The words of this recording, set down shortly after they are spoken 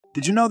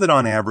Did you know that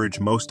on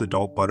average, most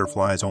adult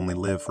butterflies only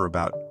live for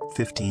about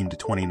 15 to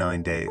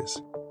 29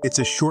 days? It's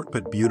a short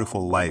but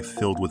beautiful life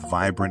filled with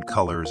vibrant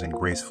colors and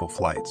graceful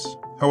flights.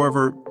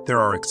 However, there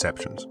are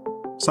exceptions.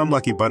 Some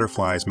lucky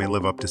butterflies may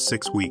live up to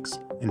 6 weeks,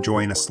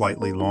 enjoying a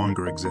slightly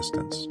longer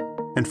existence.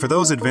 And for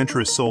those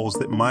adventurous souls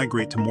that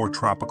migrate to more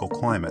tropical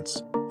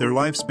climates, their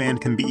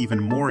lifespan can be even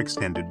more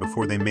extended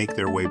before they make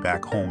their way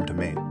back home to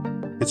mate.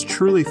 It's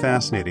truly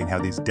fascinating how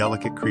these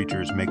delicate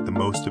creatures make the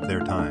most of their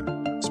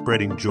time,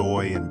 spreading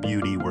joy and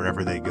beauty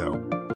wherever they go.